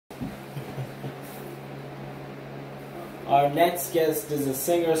Our next guest is a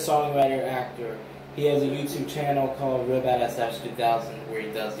singer, songwriter, actor. He has a YouTube channel called RealBadass-2000 where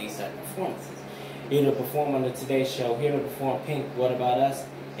he does these type of performances. Here to perform on the Today Show, here to perform Pink, What About Us,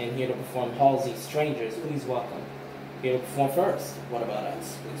 and here to perform Halsey, Strangers. Please welcome. Here to perform first, What About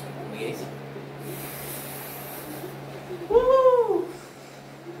Us. Please welcome Liaison. Woo!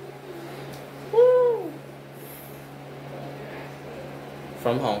 Woo!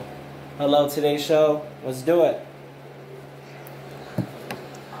 From home. Hello, Today Show. Let's do it.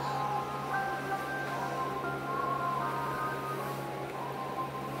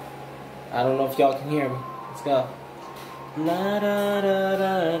 I don't know if y'all can hear me. Let's go. La da da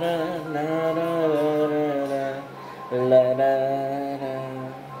da da la da da da la da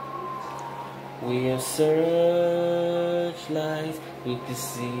da. We are searchlights we can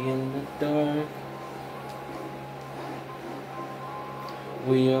see in the dark.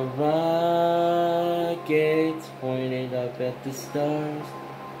 We are rockets pointed up at the stars.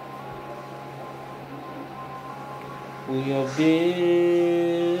 We are billions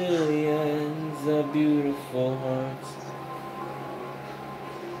of beautiful hearts.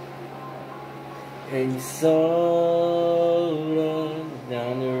 And you sold us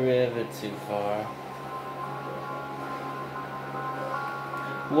down the river too far.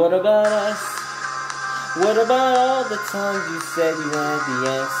 What about us? What about all the times you said you had the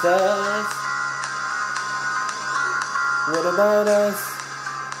answers? What about us?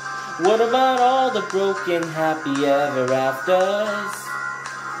 What about all the broken happy ever afters?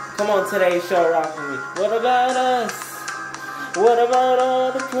 Come on, Today's Show, rock with me. What about us? What about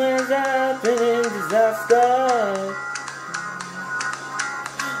all the plans that have been in disaster?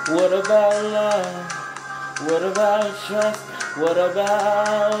 What about love? What about trust? What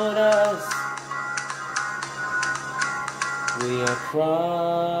about us? We are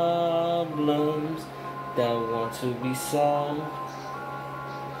problems that want to be solved.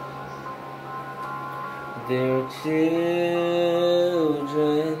 There are children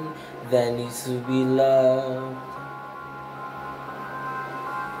that need to be loved.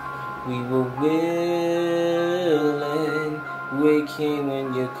 We were willing, we came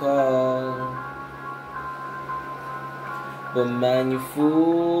when you called. But man, you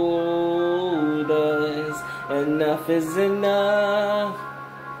fooled us. Enough is enough.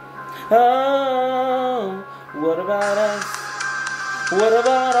 Oh, what about us? What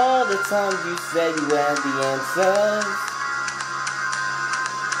about all the times you said you had the answers?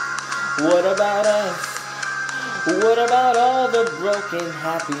 What about us? What about all the broken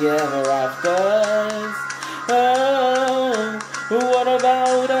happy ever afters? Oh, what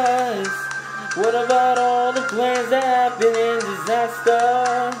about us? What about all the plans that have been in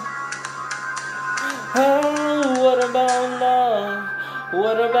disaster? Oh, what about love?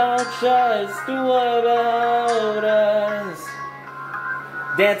 What about trust? What about us?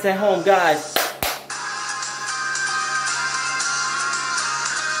 Dance at home, guys.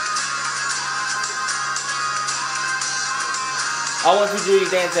 I want you to do your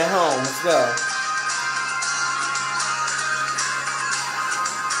dance at home. Let's go.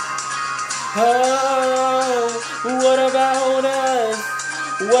 Oh, what about us?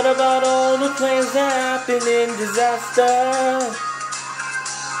 What about all the plans that happen in disaster?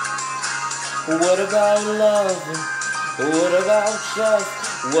 What about love? What about trust?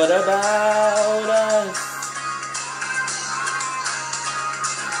 What about us?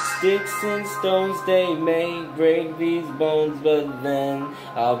 Sticks and stones, they may break these bones, but then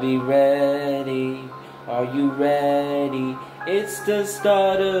I'll be ready. Are you ready? It's the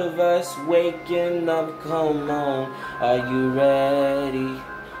start of us waking up, come on. Are you ready?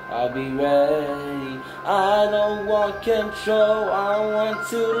 I'll be ready. I don't want control, I want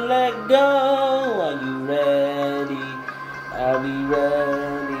to let go. Are you ready? I'll be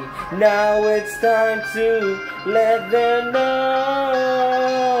ready. Now it's time to let them know.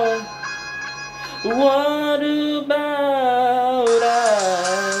 What about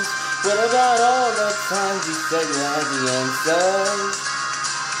us? What about all the times you said you had the answers?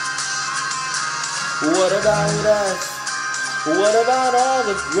 What about us? What about all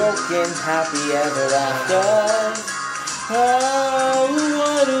the broken happy ever afters? Oh,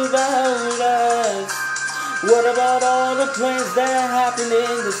 what about us? What about all the plans that happen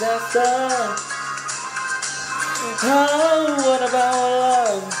in disaster? Oh, what about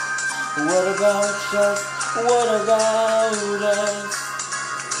love? What about trust? What about us?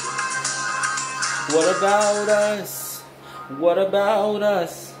 What about us? What about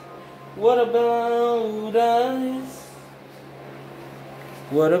us? What about us?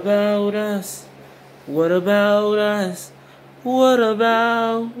 What about us? What about us? What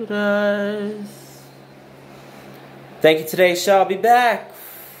about us? Thank you today's show. I'll be back.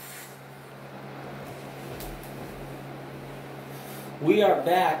 We are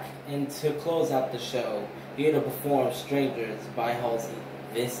back, and to close out the show, here to perform Strangers by Halsey.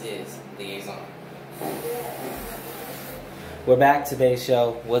 This is Liaison. We're back today's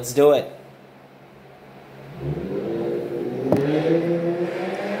show. Let's do it.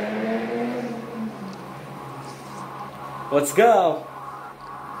 Let's go.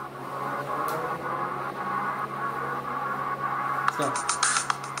 Let's go.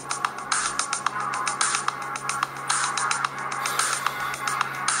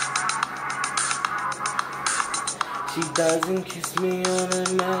 She doesn't kiss me on the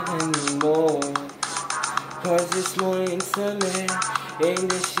mouth anymore, 'cause this morning summer, and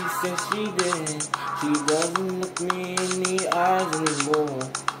then she said she did. She doesn't look me in the eyes anymore.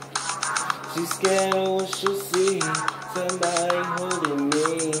 She's scared of what she'll see, somebody holding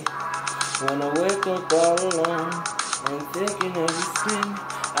me. When I wake up all alone, I'm thinking of your skin.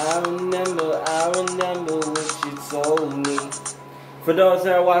 I remember what she told me. For those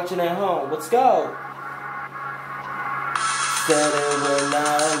that are watching at home, let's go. Said that we're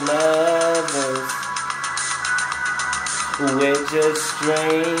not lovers, we're just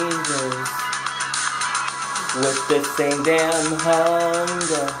strangers, with the same damn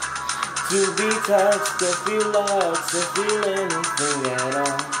hunger to be touched, to feel love, to feel anything at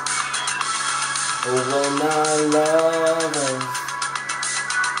all. We're not lovers,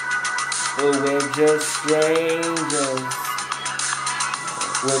 we're just strangers,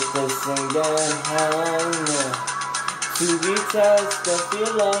 with the same damn hunger to be touched, to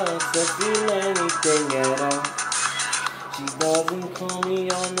feel love, to feel anything at all. She doesn't call me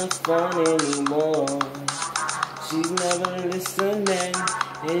on the phone anymore. She's never listening.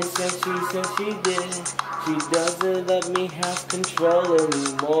 It said she did. She doesn't let me have control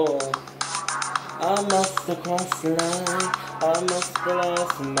anymore. I must have crossed the line. I must have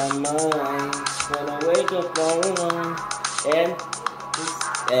lost my mind when I wake up all alone. And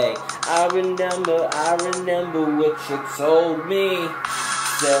hey, I remember what you told me.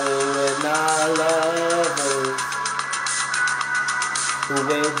 Said we're not lovers,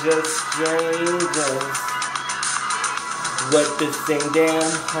 we're just strangers, with the same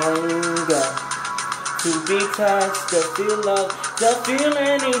damn hunger to be touched, to feel love, to feel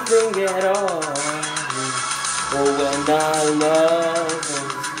anything at all. Oh, we're not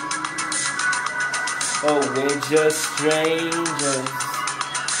lovers, oh, we're just strangers,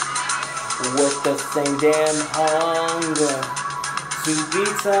 with the same damn hunger to be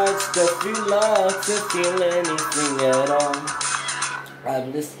touched, to feel love, to feel anything at all. I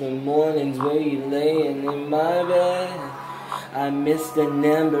miss the mornings where you laying in my bed. I miss the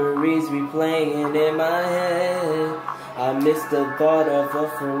memories replaying in my head. I miss the thought of a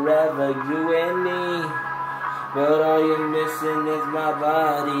forever, you and me. But all you're missing is my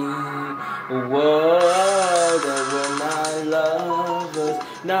body. Whoa, that we're not lovers,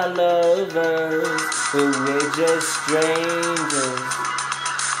 not lovers, but we're just strangers,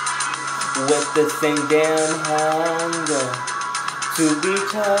 with the same damn hunger to be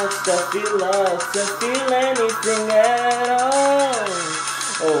touched, to feel love, to feel anything at all.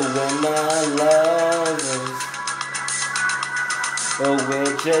 Oh, we're not lovers, oh,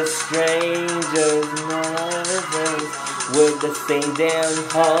 we're just strangers, lovers, with the same damn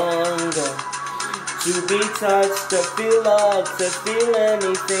hunger to be touched, to feel love, to feel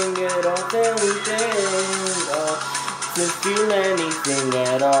anything at all, to feel anything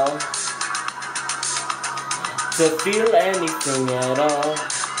at all. To feel anything at all.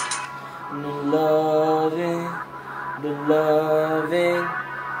 The loving,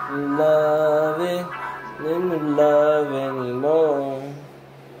 and the love anymore.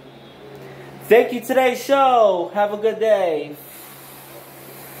 Thank you today's show. Have a good day.